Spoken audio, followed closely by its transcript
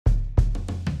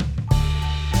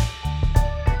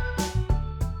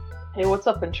Hey, what's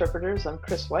up, interpreters? I'm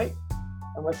Cris White.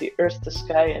 I'm with the Earth to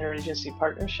Sky Interagency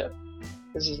Partnership.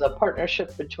 This is a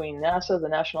partnership between NASA, the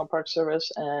National Park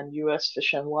Service, and U.S.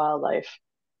 Fish and Wildlife,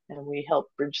 and we help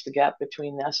bridge the gap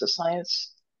between NASA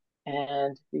science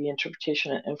and the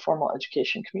interpretation and informal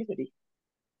education community.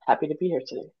 Happy to be here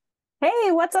today.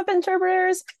 Hey, what's up,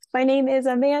 interpreters? My name is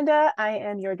Amanda. I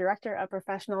am your Director of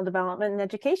Professional Development and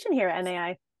Education here at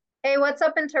NAI. Hey, what's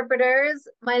up, interpreters?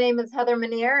 My name is Heather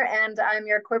Manier, and I'm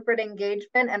your Corporate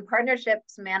Engagement and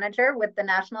Partnerships Manager with the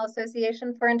National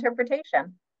Association for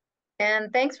Interpretation.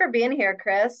 And thanks for being here,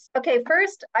 Cris. Okay,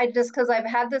 first, because I've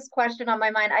had this question on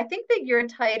my mind, I think that your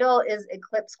title is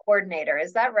Eclipse Coordinator.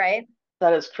 Is that right?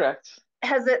 That is correct.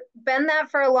 Has it been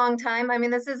that for a long time? I mean,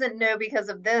 this isn't new because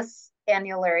of this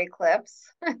annular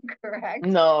eclipse, correct?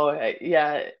 No,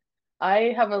 yeah,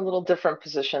 I have a little different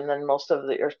position than most of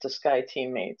the Earth to Sky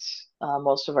teammates.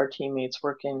 Most of our teammates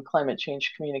work in climate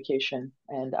change communication,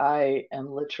 and I am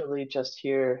literally just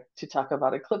here to talk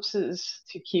about eclipses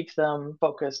to keep them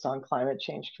focused on climate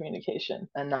change communication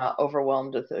and not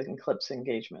overwhelmed with the eclipse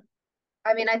engagement.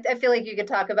 I mean, I feel like you could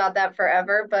talk about that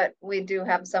forever, but we do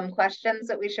have some questions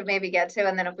that we should maybe get to.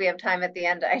 And then if we have time at the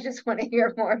end, I just want to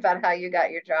hear more about how you got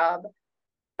your job.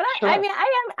 But I mean,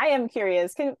 I am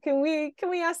curious. Can we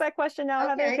ask that question now,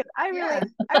 Heather? Okay. Because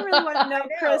I really want to know,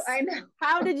 Cris, I know.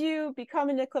 how did you become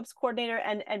an eclipse coordinator,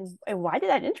 and why did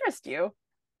that interest you?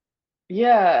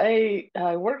 Yeah,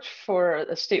 I worked for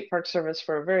the State Park Service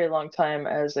for a very long time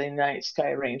as a night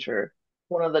sky ranger,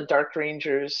 one of the dark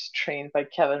rangers trained by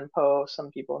Kevin Poe.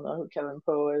 Some people know who Kevin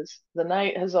Poe is. The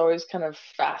night has always kind of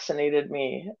fascinated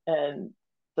me, and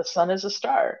the sun is a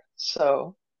star,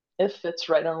 so it fits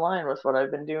right in line with what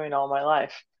I've been doing all my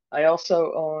life. I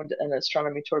also owned an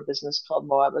astronomy tour business called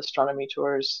Moab Astronomy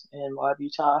Tours in Moab,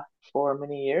 Utah for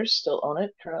many years, still own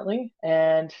it currently.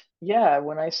 And yeah,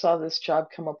 when I saw this job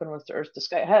come open with the Earth to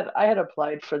Sky, I had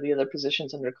applied for the other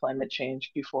positions under climate change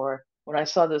before. When I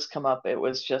saw this come up, it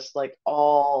was just like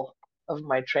all of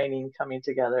my training coming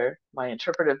together, my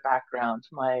interpretive background,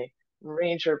 my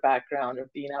ranger background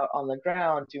of being out on the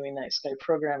ground doing night sky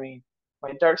programming,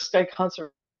 my dark sky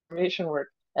conservation work.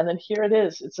 And then here it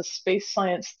is. It's a space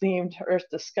science themed Earth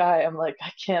to Sky. I'm like, I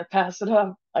can't pass it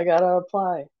up. I gotta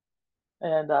apply.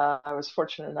 And I was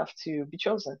fortunate enough to be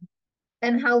chosen.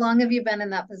 And how long have you been in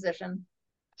that position?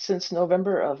 Since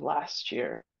November of last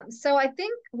year. So I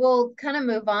think we'll kind of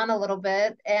move on a little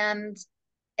bit, and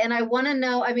I want to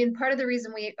know, I mean, part of the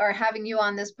reason we are having you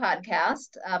on this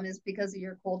podcast is because of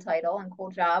your cool title and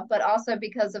cool job, but also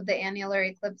because of the annular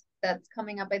eclipse that's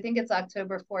coming up. I think it's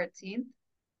October 14th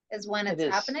is when it's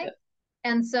happening. Yeah.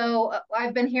 And so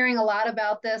I've been hearing a lot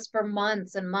about this for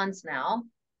months and months now.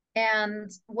 And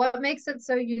what makes it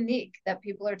so unique that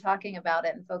people are talking about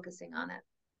it and focusing on it?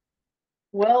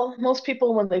 Well, most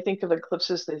people, when they think of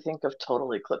eclipses, they think of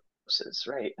total eclipses,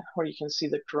 right? Where you can see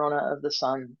the corona of the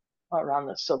sun around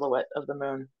the silhouette of the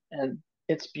moon. And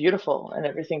it's beautiful and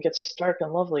everything gets dark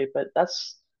and lovely, but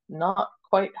that's not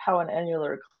quite how an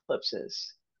annular eclipse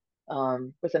is.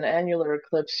 With an annular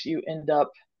eclipse, you end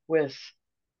up with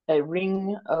a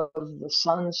ring of the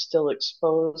sun still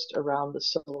exposed around the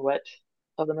silhouette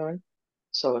of the moon.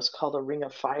 So it's called a ring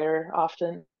of fire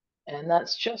often. And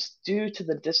that's just due to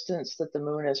the distance that the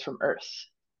moon is from Earth.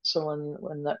 So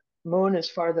when the moon is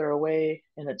farther away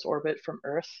in its orbit from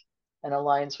Earth and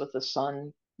aligns with the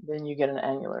sun, then you get an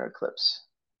annular eclipse.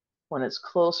 When it's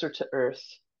closer to Earth,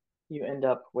 you end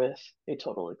up with a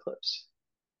total eclipse.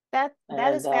 That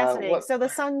is fascinating. So the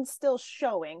sun's still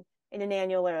showing in an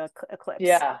annular eclipse.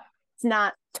 Yeah. It's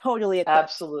not totally eclipsed.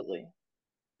 Absolutely.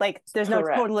 Like there's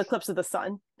Correct. no total eclipse of the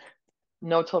sun.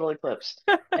 No total eclipse.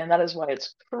 And that is why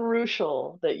it's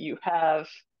crucial that you have,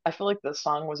 I feel like the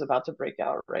song was about to break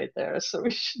out right there. So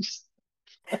we should just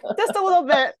a little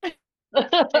bit.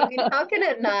 I mean, how can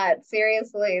it not?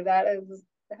 Seriously,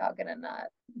 how can it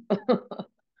not?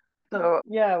 So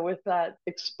yeah, with that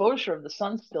exposure of the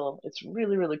sun still, it's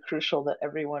really, really crucial that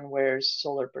everyone wears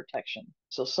solar protection.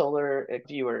 So solar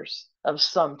viewers of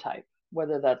some type,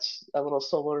 whether that's a little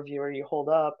solar viewer you hold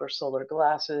up or solar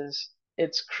glasses,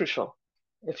 it's crucial.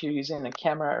 If you're using a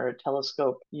camera or a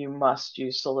telescope, you must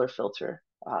use solar filter.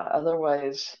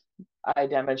 Otherwise, eye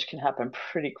damage can happen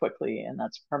pretty quickly, and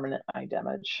that's permanent eye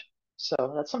damage. So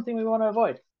that's something we want to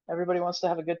avoid. Everybody wants to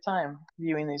have a good time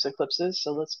viewing these eclipses,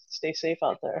 so let's stay safe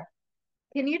out there.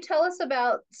 Can you tell us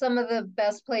about some of the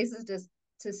best places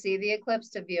to see the eclipse,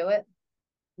 to view it?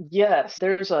 Yes,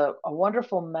 there's a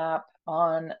wonderful map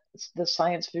on the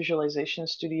Science Visualization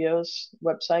Studios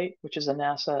website, which is a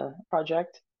NASA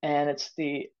project. And it's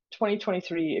the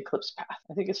 2023 eclipse path.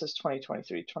 I think it says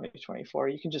 2023, 2024.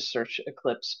 You can just search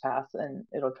eclipse path and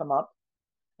it'll come up.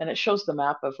 And it shows the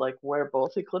map of like where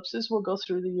both eclipses will go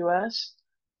through the US.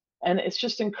 And it's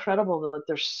just incredible that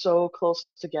they're so close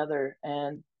together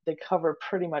and they cover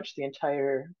pretty much the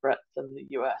entire breadth of the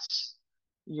US.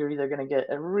 You're either going to get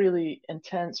a really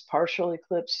intense partial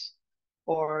eclipse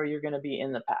or you're going to be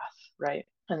in the path, right?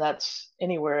 And that's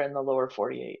anywhere in the lower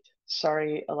 48.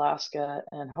 Sorry, Alaska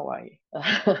and Hawaii.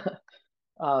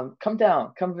 Come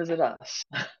down, come visit us.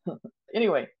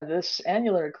 Anyway, this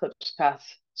annular eclipse path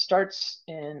starts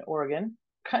in Oregon,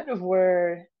 kind of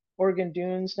where Oregon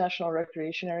Dunes National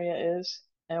Recreation Area is,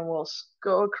 and we'll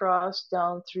go across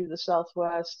down through the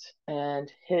Southwest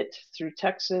and hit through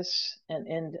Texas and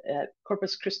end at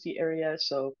Corpus Christi area,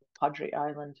 so Padre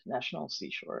Island National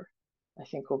Seashore. I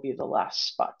think will be the last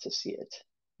spot to see it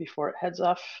before it heads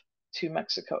off to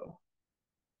Mexico.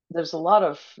 There's a lot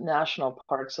of national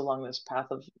parks along this path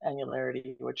of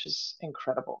annularity, which is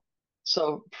incredible.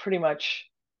 So pretty much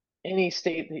any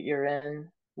state that you're in,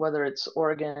 whether it's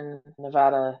Oregon,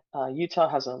 Nevada, Utah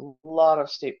has a lot of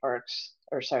state parks,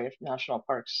 or sorry, national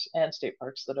parks and state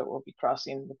parks that it will be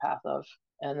crossing the path of.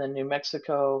 And then New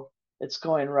Mexico, it's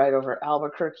going right over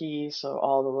Albuquerque, so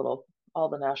all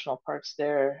the national parks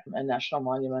there and national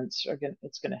monuments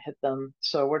it's going to hit them.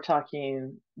 So we're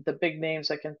talking the big names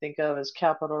I can think of is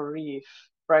Capitol Reef,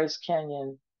 Bryce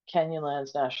Canyon,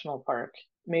 Canyonlands National Park,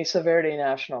 Mesa Verde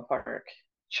National Park,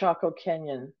 Chaco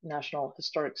Canyon National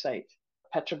Historic Site,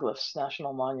 Petroglyphs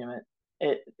National Monument.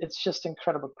 It's just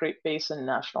incredible. Great Basin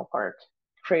National Park,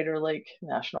 Crater Lake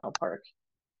National Park.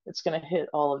 It's going to hit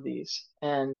all of these.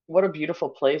 And what a beautiful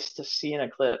place to see an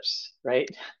eclipse, right?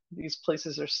 These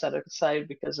places are set aside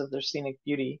because of their scenic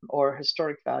beauty or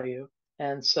historic value.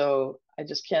 And so I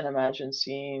just can't imagine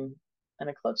seeing an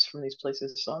eclipse from these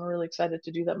places. So I'm really excited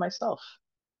to do that myself.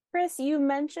 Cris, you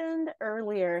mentioned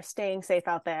earlier staying safe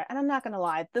out there, and I'm not going to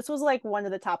lie, this was like one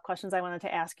of the top questions I wanted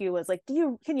to ask you was like,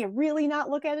 can you really not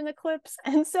look at an eclipse?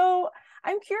 And so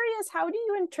I'm curious, how do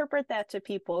you interpret that to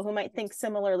people who might think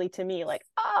similarly to me, like,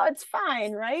 oh, it's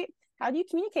fine, right? How do you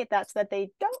communicate that so that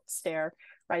they don't stare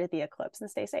right at the eclipse and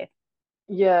stay safe?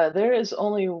 Yeah, there is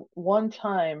only one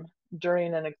time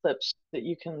during an eclipse that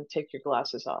you can take your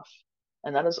glasses off,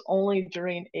 and that is only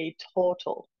during a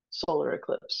total solar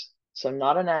eclipse. So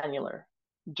not an annular.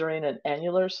 During an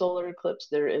annular solar eclipse,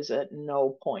 there is at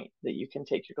no point that you can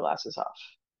take your glasses off.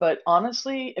 But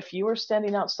honestly, if you were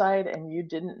standing outside and you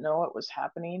didn't know it was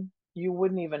happening, you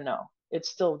wouldn't even know. It's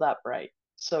still that bright.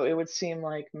 So it would seem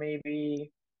like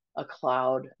maybe a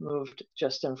cloud moved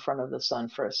just in front of the sun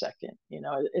for a second.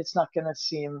 It's not going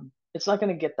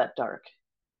to get that dark.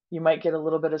 You might get a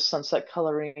little bit of sunset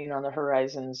coloring on the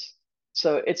horizons.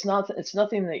 So it's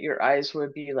nothing that your eyes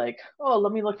would be like, oh,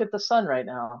 let me look at the sun right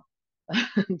now.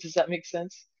 Does that make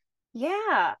sense?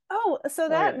 Yeah. Oh, so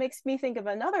that Okay. makes me think of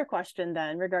another question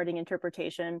then regarding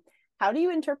interpretation. How do you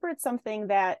interpret something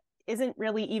that isn't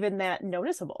really even that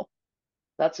noticeable?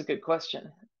 That's a good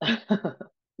question.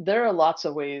 There are lots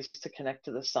of ways to connect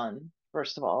to the sun.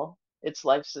 First of all, it's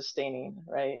life sustaining,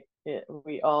 right?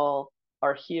 We all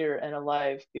are here and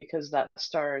alive because that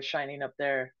star is shining up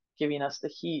there, giving us the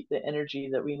heat, the energy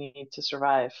that we need to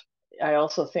survive. I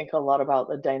also think a lot about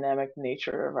the dynamic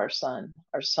nature of our sun.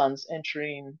 Our sun's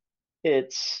entering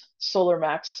its solar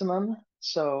maximum.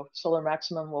 So, solar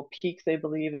maximum will peak, they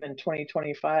believe, in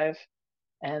 2025.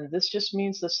 And this just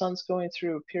means the sun's going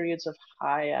through periods of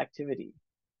high activity.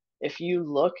 If you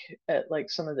look at like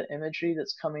some of the imagery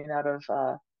that's coming out of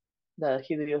the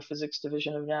heliophysics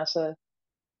division of NASA,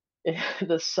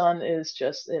 the sun is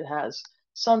it has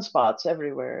sunspots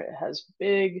everywhere. It has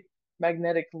big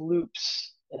magnetic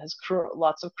loops. It has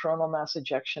lots of coronal mass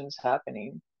ejections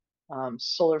happening,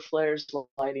 solar flares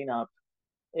lighting up.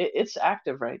 It's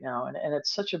active right now, and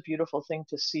it's such a beautiful thing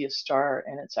to see a star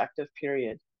in its active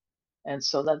period. And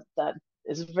so that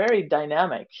is very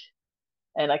dynamic.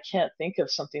 And I can't think of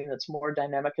something that's more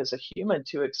dynamic as a human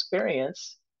to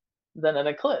experience than an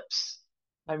eclipse.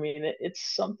 I mean,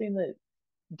 it's something that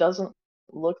doesn't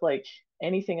look like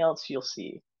anything else you'll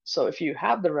see. So if you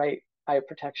have the right eye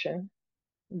protection,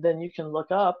 then you can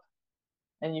look up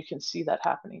and you can see that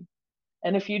happening.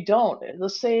 And if you don't,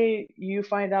 let's say you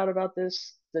find out about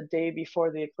this the day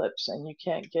before the eclipse and you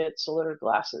can't get solar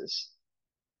glasses,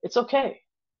 it's okay.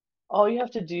 All you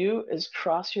have to do is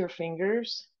cross your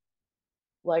fingers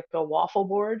like a waffle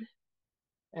board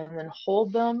and then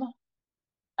hold them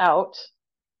out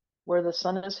where the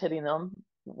sun is hitting them,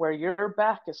 where your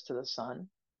back is to the sun.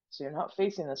 So you're not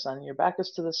facing the sun, your back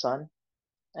is to the sun.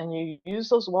 And you use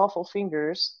those waffle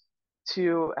fingers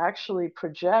to actually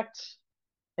project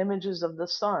images of the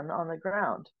sun on the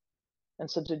ground. And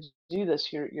so to do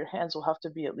this, your hands will have to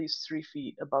be at least 3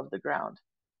 feet above the ground.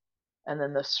 And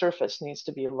then the surface needs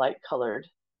to be light colored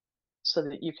so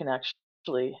that you can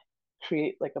actually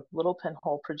create like a little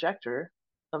pinhole projector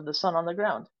of the sun on the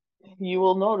ground. You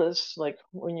will notice like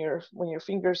when your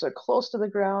fingers are close to the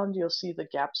ground, you'll see the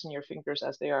gaps in your fingers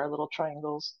as they are little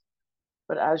triangles.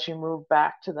 But as you move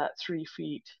back to that 3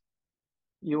 feet,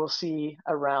 you will see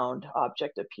a round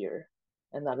object appear,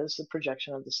 and that is the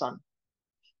projection of the sun.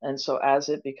 And so as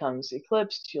it becomes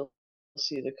eclipsed, you'll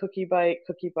see the cookie bite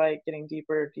getting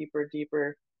deeper, deeper,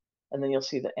 deeper, and then you'll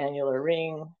see the annular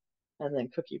ring, and then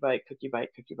cookie bite, cookie bite,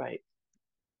 cookie bite.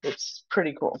 It's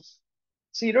pretty cool.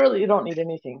 So you don't need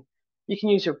anything. You can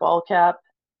use your ball cap,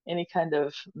 any kind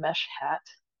of mesh hat,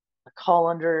 a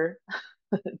colander.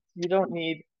 You don't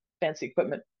need fancy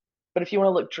equipment. But if you want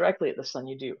to look directly at the sun,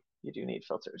 you do. You do need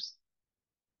filters.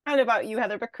 I don't know about you,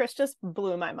 Heather, but Cris just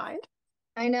blew my mind.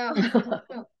 I know.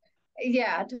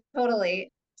 Yeah,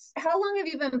 totally. How long have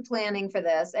you been planning for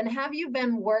this? And have you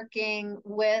been working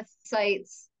with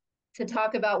sites to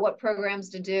talk about what programs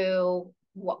to do,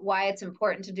 why it's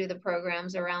important to do the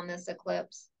programs around this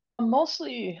eclipse?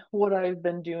 Mostly what I've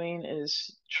been doing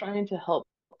is trying to help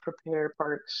prepare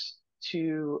parks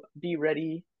to be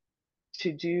ready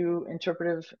to do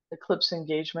interpretive eclipse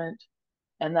engagement.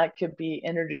 And that could be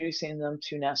introducing them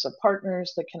to NASA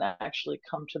partners that can actually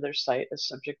come to their site as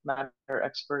subject matter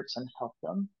experts and help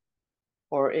them.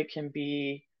 Or it can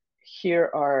be,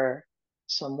 here are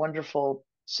some wonderful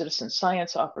citizen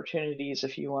science opportunities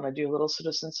if you want to do a little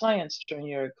citizen science during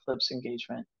your eclipse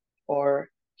engagement. Or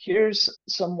here's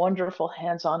some wonderful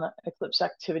hands-on eclipse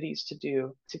activities to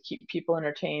do to keep people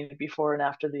entertained before and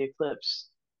after the eclipse.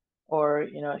 Or,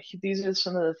 these are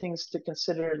some of the things to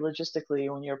consider logistically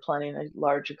when you're planning a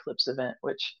large eclipse event,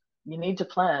 which you need to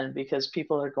plan because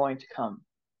people are going to come.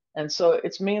 And so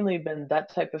it's mainly been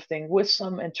that type of thing with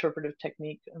some interpretive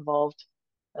technique involved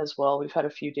as well. We've had a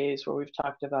few days where we've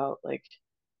talked about like,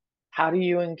 how do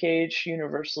you engage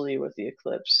universally with the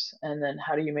eclipse? And then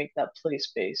how do you make that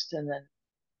place-based? And then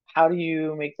how do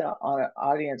you make that on an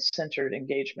audience-centered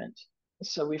engagement?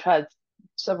 So we've had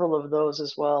several of those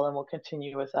as well, and we'll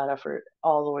continue with that effort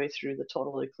all the way through the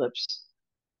total eclipse.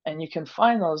 And you can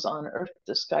find those on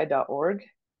earththesky.org,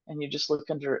 and you just look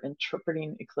under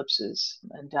interpreting eclipses,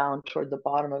 and down toward the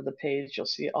bottom of the page, you'll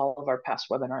see all of our past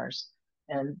webinars.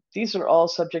 And these are all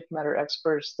subject matter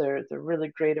experts. They're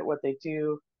really great at what they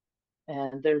do,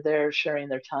 and they're there sharing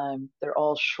their time. They're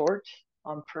all short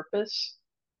on purpose.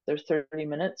 They're 30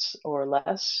 minutes or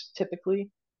less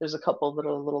typically. There's a couple that are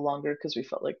a little longer because we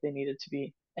felt like they needed to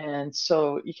be. And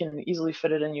so you can easily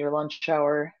fit it in your lunch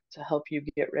hour to help you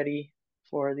get ready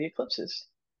for the eclipses.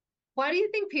 Why do you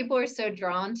think people are so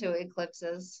drawn to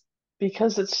eclipses?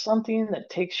 Because it's something that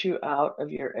takes you out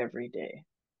of your everyday.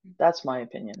 That's my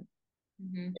opinion.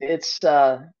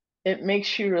 Mm-hmm. It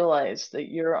makes you realize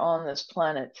that you're on this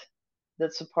planet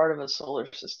that's a part of a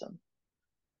solar system.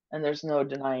 And there's no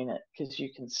denying it because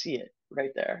you can see it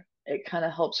right there. It kind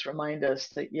of helps remind us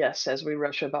that, yes, as we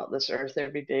rush about this earth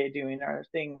every day, doing our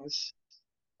things,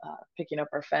 picking up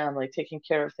our family, taking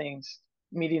care of things,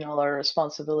 meeting all our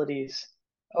responsibilities.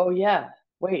 Oh, yeah,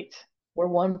 wait, we're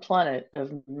one planet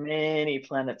of many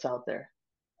planets out there.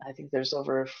 I think there's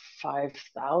over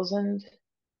 5,000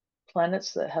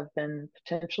 planets that have been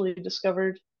potentially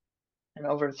discovered and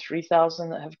over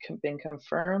 3,000 that have been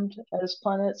confirmed as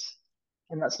planets.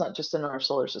 And that's not just in our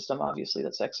solar system, obviously,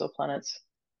 that's exoplanets.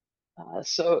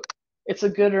 So it's a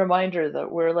good reminder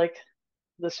that we're like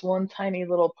this one tiny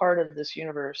little part of this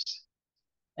universe,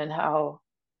 and how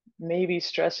maybe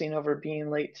stressing over being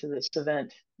late to this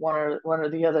event, one or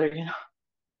the other,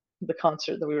 the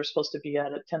concert that we were supposed to be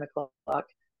at 10 o'clock,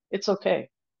 it's okay.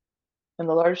 In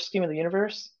the large scheme of the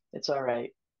universe, it's all right.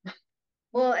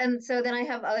 Well, and so then I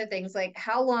have other things like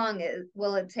how long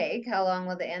will it take? How long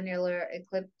will the annular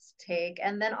eclipse take?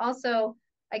 And then also,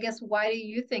 I guess, why do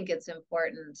you think it's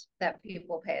important that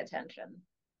people pay attention?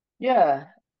 Yeah,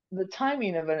 the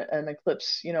timing of an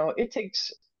eclipse, it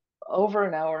takes over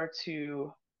an hour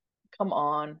to come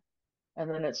on, and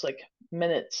then it's like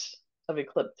minutes of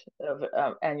eclipse of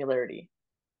annularity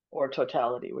or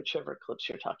totality, whichever eclipse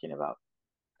you're talking about,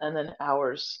 and then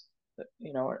hours, a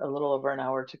little over an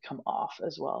hour to come off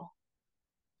as well.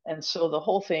 And so the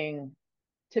whole thing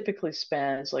typically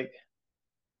spans like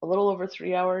a little over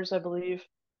 3 hours, I believe.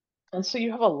 And so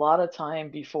you have a lot of time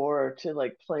before to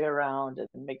like play around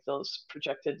and make those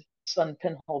projected sun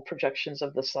pinhole projections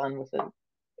of the sun with an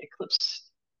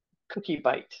eclipse cookie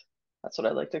bite. That's what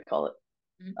I like to call it.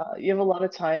 You have a lot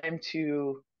of time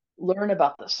to learn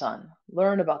about the sun,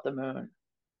 learn about the moon,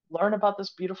 learn about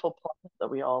this beautiful planet that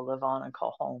we all live on and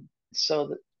call home. So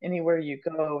that anywhere you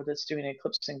go that's doing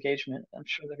eclipse engagement, I'm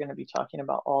sure they're going to be talking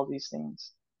about all these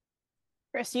things.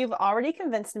 Cris, you've already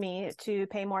convinced me to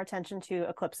pay more attention to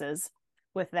eclipses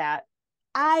with that.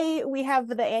 We have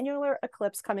the annular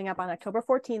eclipse coming up on October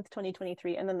 14th,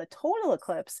 2023, and then the total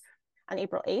eclipse on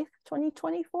April 8th,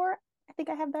 2024. I think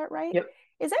I have that right. Yep,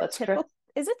 Is that that's typical? correct.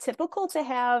 Is it typical to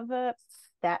have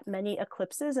that many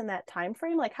eclipses in that time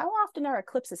frame? Like, how often are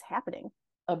eclipses happening?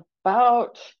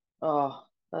 About, oh,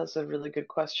 that's a really good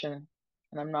question.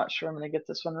 And I'm not sure I'm going to get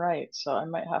this one right. So I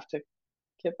might have to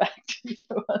get back to you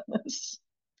on this.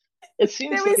 It Did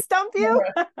seems we like stump you?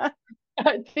 more,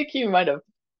 I think you might have.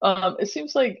 It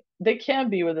seems like they can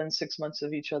be within 6 months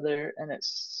of each other, and it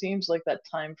seems like that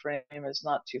time frame is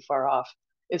not too far off.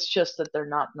 It's just that they're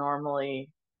not normally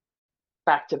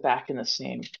back to back in the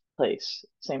same place,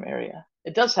 same area.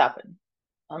 It does happen.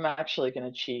 I'm actually going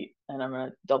to cheat and I'm going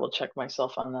to double check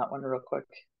myself on that one real quick.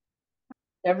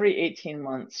 Every 18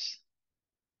 months,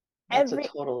 that's a Every,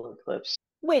 total eclipse.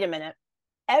 wait a minute.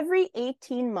 Every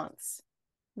 18 months,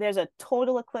 there's a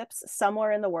total eclipse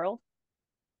somewhere in the world.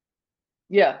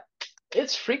 Yeah,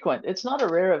 it's frequent. It's not a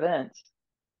rare event.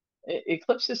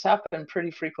 Eclipses happen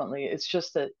pretty frequently. It's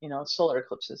just that, solar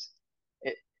eclipses.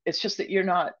 It, it's just that you're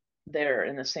not there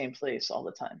in the same place all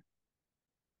the time.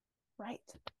 Right.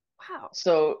 Wow.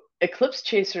 So eclipse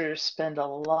chasers spend a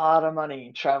lot of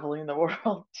money traveling the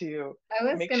world to I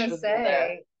was make gonna sure they're there.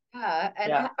 say, yeah. And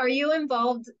Yeah, are you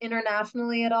involved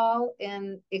internationally at all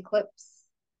in eclipse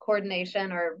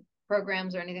coordination or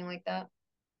programs or anything like that?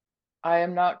 I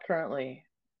am not currently.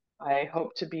 I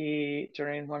hope to be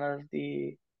during one of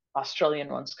the Australian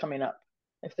ones coming up.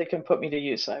 If they can put me to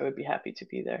use, I would be happy to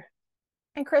be there.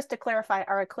 And Cris, to clarify,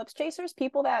 are eclipse chasers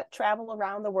people that travel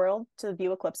around the world to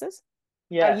view eclipses?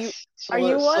 Are you Yes, are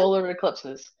solar you one? solar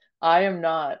eclipses. I am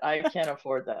not. I can't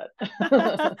afford that.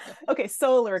 Okay,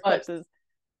 solar But eclipses.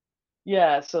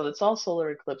 yeah, so it's all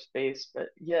solar eclipse based, but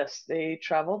yes, they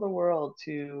travel the world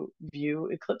to view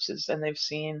eclipses and they've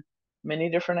seen many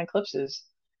different eclipses.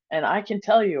 And I can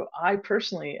tell you, I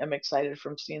personally am excited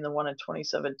from seeing the one in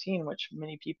 2017, which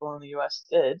many people in the US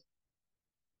did.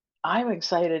 I'm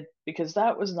excited because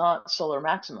that was not solar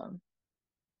maximum.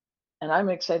 And I'm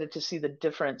excited to see the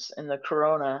difference in the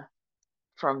corona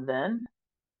from then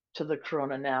to the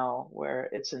corona now, where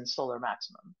it's in solar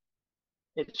maximum.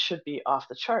 It should be off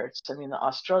the charts. I mean, the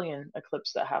Australian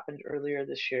eclipse that happened earlier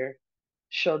this year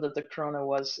showed that the corona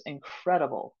was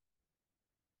incredible.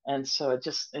 And so it's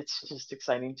just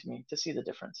exciting to me to see the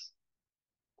difference.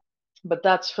 But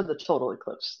that's for the total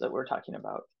eclipse that we're talking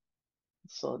about.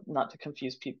 So not to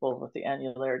confuse people with the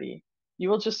annularity. You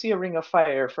will just see a ring of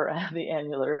fire for the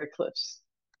annular eclipse.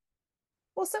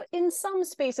 Well, so in some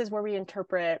spaces where we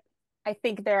interpret, I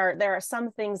think there are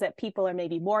some things that people are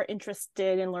maybe more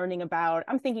interested in learning about.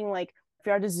 I'm thinking like if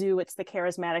you're at a zoo, it's the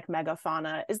charismatic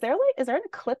megafauna. Is there an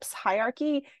eclipse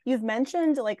hierarchy? You've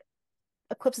mentioned like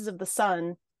eclipses of the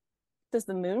sun. Does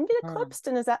the moon get Hmm. eclipsed?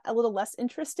 And is that a little less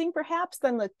interesting perhaps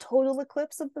than the total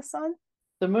eclipse of the sun?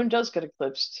 The moon does get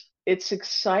eclipsed. It's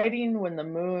exciting when the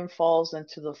moon falls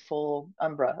into the full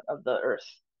umbra of the earth.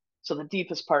 So the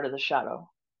deepest part of the shadow.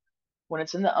 When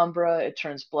it's in the umbra, it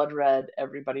turns blood red.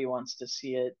 Everybody wants to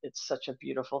see it. It's such a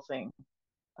beautiful thing.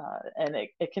 And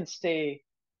it can stay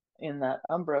in that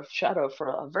umbra shadow for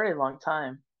a very long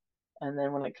time. And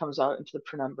then when it comes out into the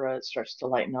penumbra, it starts to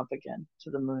lighten up again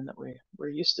to the moon that we're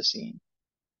used to seeing.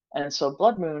 And so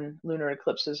blood moon lunar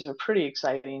eclipses are pretty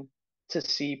exciting to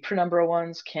see. Penumbra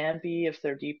ones can be if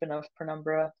they're deep enough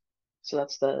penumbra. So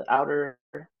that's the outer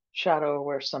shadow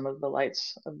where some of the light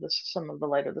of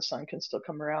the sun can still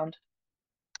come around.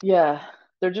 Yeah,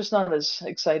 they're just not as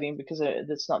exciting because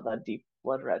it's not that deep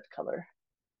blood red color.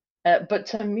 But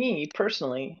to me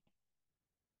personally,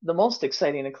 the most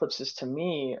exciting eclipses to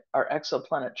me are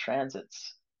exoplanet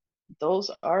transits.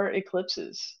 Those are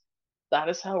eclipses. That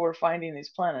is how we're finding these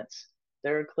planets.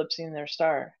 They're eclipsing their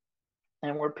star,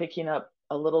 and we're picking up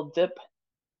a little dip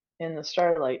in the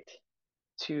starlight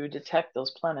to detect those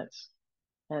planets.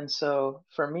 And so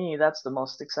for me, that's the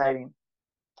most exciting.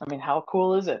 I mean, how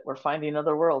cool is it? We're finding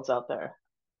other worlds out there.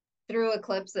 Through What are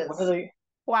eclipses. they?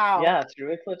 Wow. Yeah,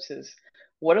 through eclipses.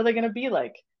 What are they going to be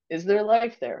like? Is there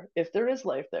life there? If there is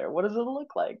life there, what does it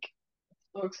look like?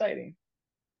 So exciting.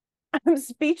 I'm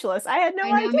speechless. I had no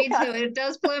I know, me idea. too. It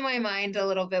does blow my mind a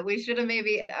little bit. We should have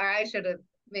maybe, or I should have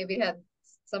maybe had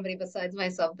somebody besides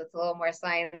myself that's a little more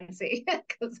sciencey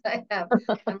because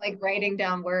I'm like writing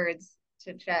down words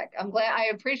to check.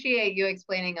 I appreciate you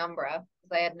explaining Umbra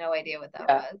because I had no idea what that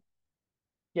Yeah, was.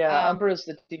 yeah. Um, Umbra is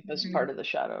the deepest part mhm. of the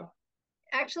shadow.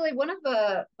 Actually, one of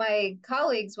my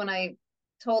colleagues, when I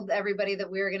told everybody that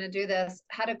we were going to do this,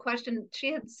 had a question.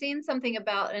 She had seen something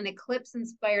about an eclipse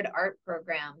inspired art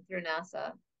program through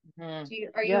NASA. Are you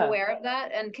Yeah, aware of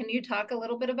that? And can you talk a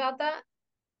little bit about that?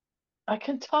 I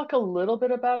can talk a little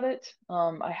bit about it.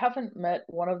 I haven't met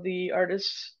one of the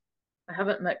artists. I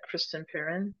haven't met Kristen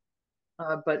Perrin,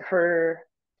 but her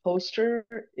poster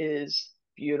is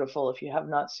beautiful. If you have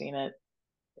not seen it,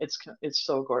 it's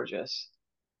so gorgeous,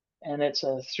 and it's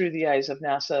a Through the Eyes of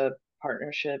NASA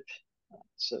partnership.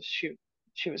 So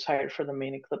she was hired for the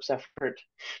main eclipse effort,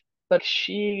 but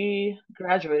she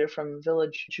graduated from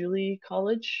Village Julie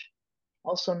College,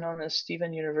 also known as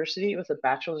Stephen University, with a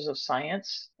Bachelor's of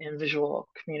Science in Visual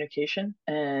Communication.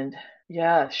 And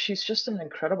yeah, she's just an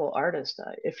incredible artist.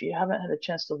 If you haven't had a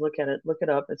chance to look at it, look it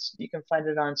up. You can find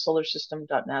it on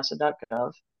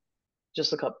solarsystem.nasa.gov.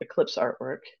 Just look up eclipse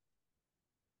artwork.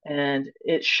 And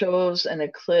it shows an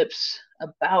eclipse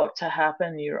about to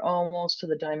happen. You're almost to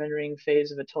the diamond ring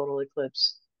phase of a total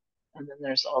eclipse. And then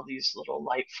there's all these little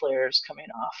light flares coming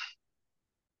off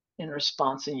in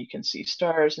response, and you can see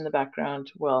stars in the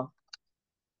background. Well,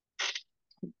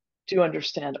 do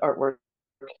understand artwork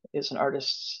is an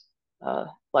artist's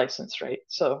license, right?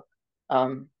 So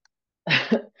um,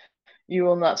 you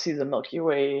will not see the Milky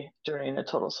Way during a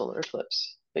total solar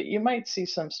eclipse, but you might see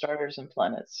some stars and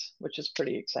planets, which is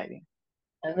pretty exciting.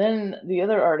 And then the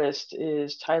other artist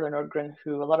is Tyler Nordgren,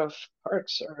 who a lot of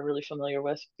parks are really familiar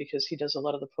with because he does a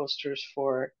lot of the posters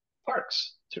for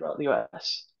parks throughout the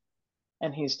US.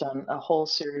 And he's done a whole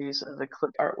series of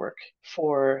eclipse artwork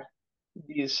for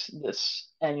this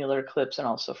annular eclipse and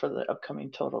also for the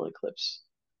upcoming total eclipse.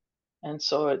 And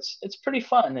so it's pretty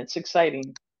fun. It's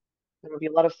exciting. There will be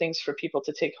a lot of things for people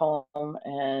to take home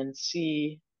and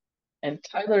see. And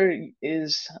Tyler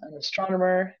is an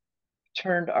astronomer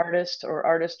turned artist, or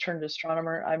artist turned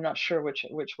astronomer. I'm not sure which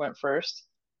went first,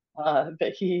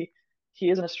 but he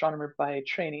is an astronomer by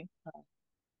training,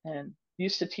 and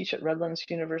used to teach at Redlands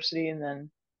University and then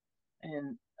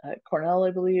at Cornell,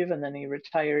 I believe, and then he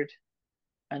retired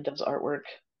and does artwork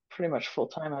pretty much full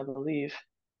time, I believe,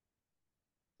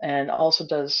 and also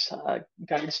does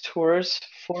guides tours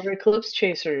for eclipse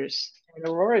chasers and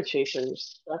aurora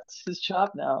chasers. That's his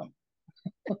job now.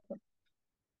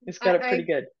 He's got it pretty I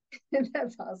good.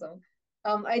 that's awesome.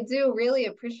 I do really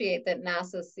appreciate that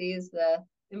NASA sees the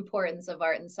importance of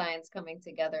art and science coming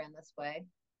together in this way.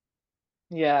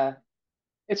 Yeah,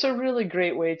 it's a really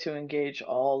great way to engage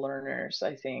all learners,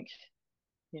 I think.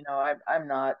 I'm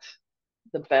not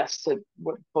the best at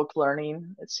book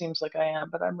learning. It seems like I am,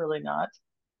 but I'm really not.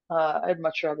 I'd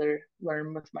much rather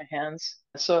learn with my hands.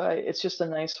 So it's just a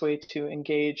nice way to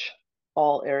engage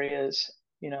all areas,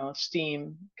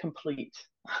 STEAM complete,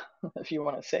 if you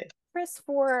want to say. Cris,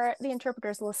 for the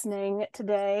interpreters listening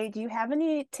today, do you have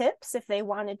any tips if they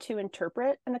wanted to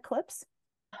interpret an eclipse?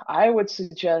 I would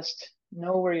suggest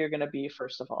know where you're going to be,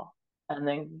 first of all, and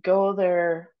then go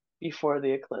there before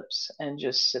the eclipse and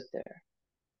just sit there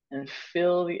and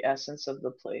feel the essence of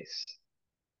the place.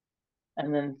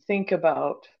 And then think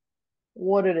about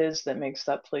what it is that makes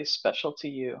that place special to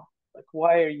you. Like,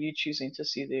 why are you choosing to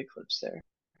see the eclipse there?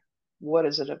 What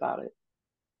is it about it?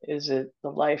 Is it the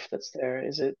life that's there?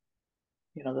 Is it,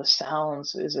 the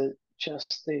sounds? Is it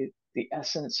just the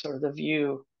essence or the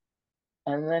view?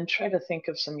 And then try to think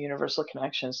of some universal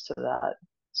connections to that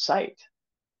site.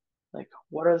 Like,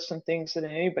 what are some things that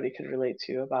anybody could relate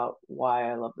to about why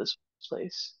I love this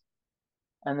place?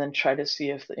 And then try to see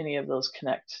if any of those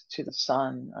connect to the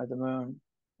sun or the moon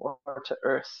or to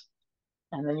Earth.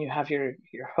 And then you have your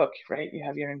hook, right? You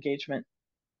have your engagement.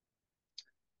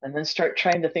 And then start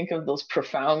trying to think of those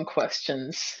profound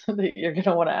questions that you're going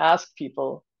to want to ask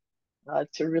people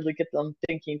to really get them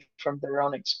thinking from their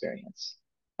own experience.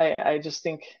 I just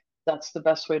think that's the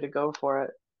best way to go for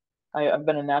it. I've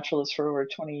been a naturalist for over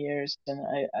 20 years, and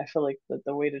I feel like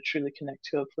the way to truly connect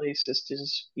to a place is to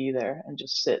just be there and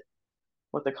just sit,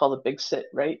 what they call the big sit,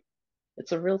 right?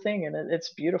 It's a real thing, and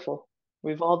it's beautiful.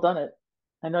 We've all done it.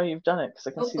 I know you've done it because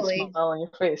I can see the smile Hopefully. on your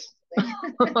face.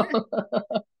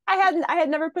 I had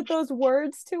never put those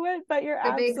words to it, but you're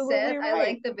The big absolutely sit. I right.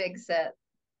 like the big sit.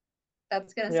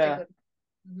 That's gonna stick Yeah. with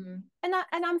me. Mhm.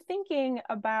 And I'm thinking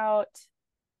about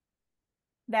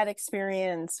that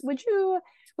experience. Would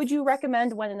you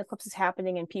recommend when an eclipse is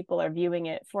happening and people are viewing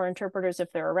it for interpreters,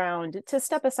 if they're around, to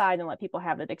step aside and let people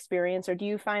have that experience? Or do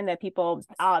you find that people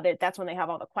that's when they have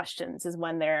all the questions, is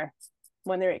when they're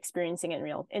experiencing it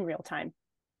in real time?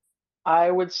 I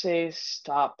would say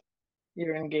stop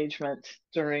your engagement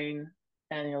during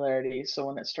annularity. So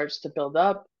when it starts to build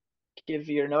up, give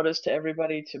your notice to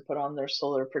everybody to put on their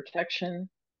solar protection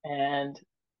and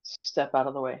step out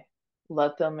of the way.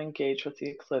 Let them engage with the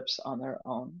eclipse on their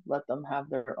own. Let them have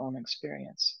their own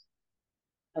experience.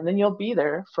 And then you'll be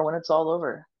there for when it's all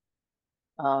over.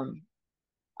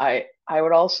 I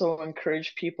would also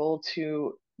encourage people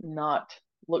to not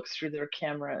look through their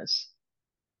cameras,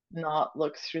 not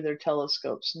look through their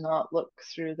telescopes, not look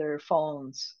through their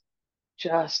phones.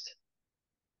 Just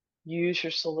use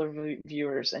your solar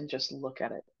viewers and just look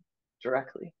at it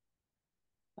directly.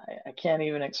 I can't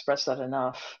even express that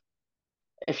enough.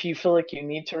 If you feel like you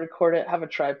need to record it, have a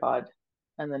tripod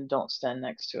and then don't stand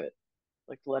next to it.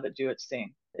 Like, let it do its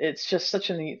thing. It's just such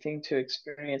a neat thing to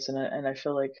experience, and I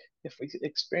feel like if we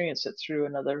experience it through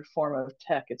another form of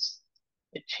tech,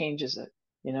 it changes it.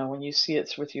 You know, when you see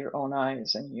it with your own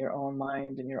eyes and your own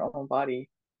mind and your own body,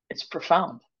 it's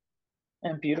profound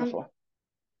and beautiful.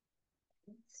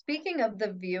 Speaking of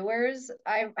the viewers,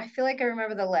 I feel like I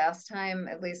remember the last time,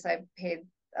 at least I paid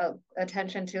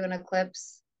attention to an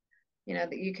eclipse, you know,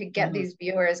 that you could get these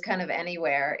viewers kind of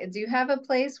anywhere. Do you have a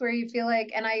place where you feel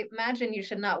like, and I imagine you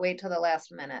should not wait till the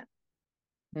last minute.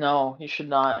 No, you should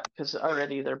not, because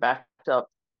already they're backed up.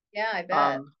 Yeah, I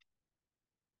bet.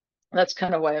 That's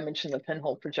kind of why I mentioned the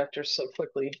pinhole projectors so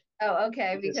quickly. Oh,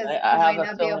 okay, because I you have might a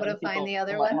not be able feeling to find people the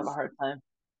other might have a ones. hard time.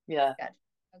 Yeah. Gotcha.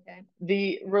 Okay.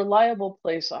 The reliable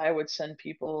place I would send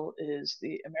people is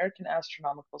the American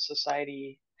Astronomical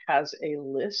Society has a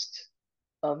list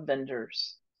of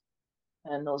vendors,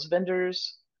 and those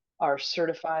vendors are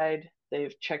certified.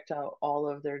 They've checked out all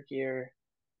of their gear.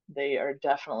 They are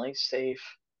definitely safe,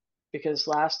 because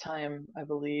last time, I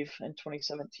believe in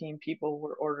 2017, people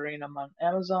were ordering them on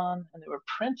Amazon and they were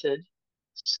printed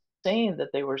saying that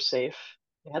they were safe.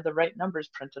 They had the right numbers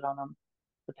printed on them,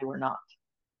 but they were not.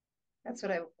 That's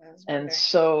what I was And wondering.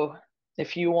 so,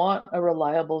 if you want a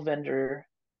reliable vendor,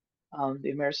 the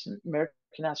American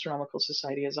Astronomical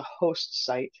Society has a host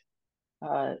site.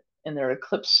 In their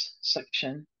Eclipse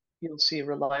section, you'll see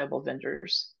reliable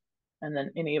vendors. And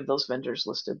then any of those vendors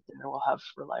listed there will have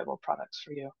reliable products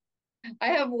for you. I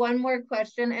have one more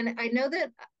question, and I know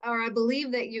that, or I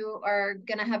believe that you are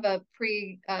going to have a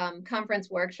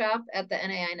pre-conference workshop at the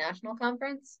NAI National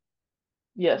Conference.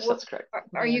 Yes, What that's correct.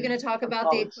 are you going to talk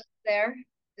about the eclipse there?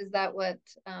 Is that what?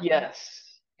 Yes.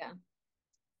 Yeah.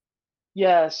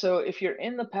 Yeah. So if you're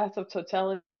in the path of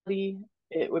totality,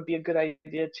 it would be a good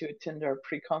idea to attend our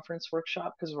pre-conference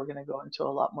workshop, because we're going to go into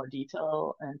a lot more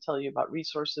detail and tell you about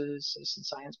resources, citizen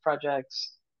science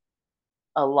projects,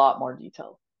 a lot more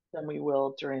detail than we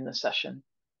will during the session.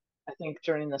 I think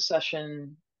during the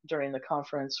session, during the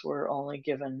conference, we're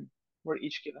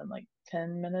each given like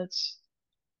 10 minutes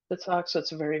to talk, so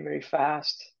it's very, very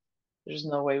fast. There's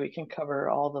no way we can cover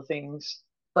all the things.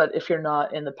 But if you're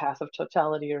not in the path of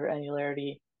totality or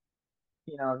annularity,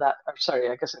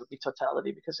 I guess it would be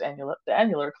totality, because the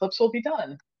annular eclipse will be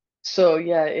done. So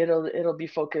yeah, it'll be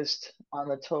focused on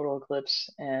the total eclipse.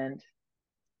 And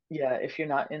yeah, if you're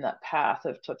not in that path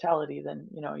of totality, then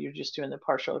you're just doing the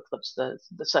partial eclipse.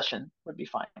 The session would be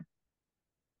fine.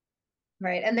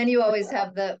 Right, and then you always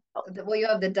have you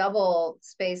have the double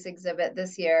space exhibit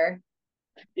this year.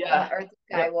 Yeah. Earth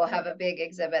Sky will have a big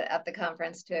exhibit at the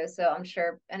conference too, so I'm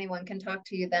sure anyone can talk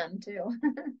to you then too.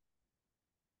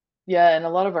 Yeah, and a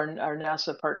lot of our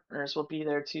NASA partners will be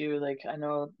there too. Like, I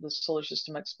know the Solar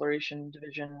System Exploration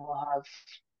Division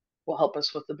will help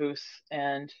us with the booth,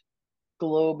 and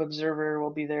Globe Observer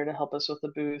will be there to help us with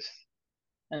the booth.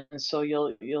 And so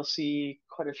you'll see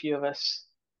quite a few of us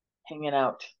hanging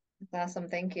out. That's awesome.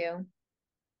 Thank you.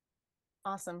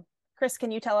 Awesome. Cris,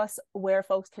 can you tell us where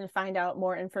folks can find out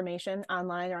more information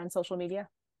online or on social media?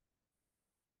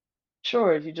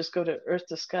 Sure. If you just go to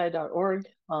earthtosky.org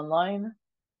online.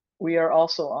 We are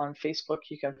also on Facebook.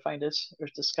 You can find us,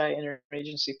 Earth to Sky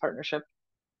Interagency Partnership.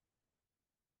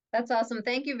 That's awesome.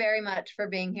 Thank you very much for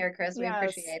being here, Cris. We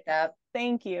appreciate that.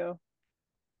 Thank you.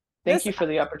 Thank you for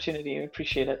the opportunity. I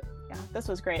appreciate it. Yeah, this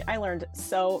was great. I learned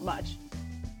so much.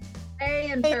 Hey,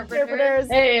 interpreters.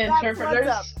 Hey,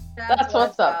 interpreters. That's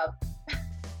what's up.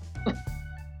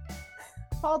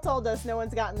 Paul told us no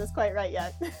one's gotten this quite right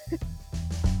yet.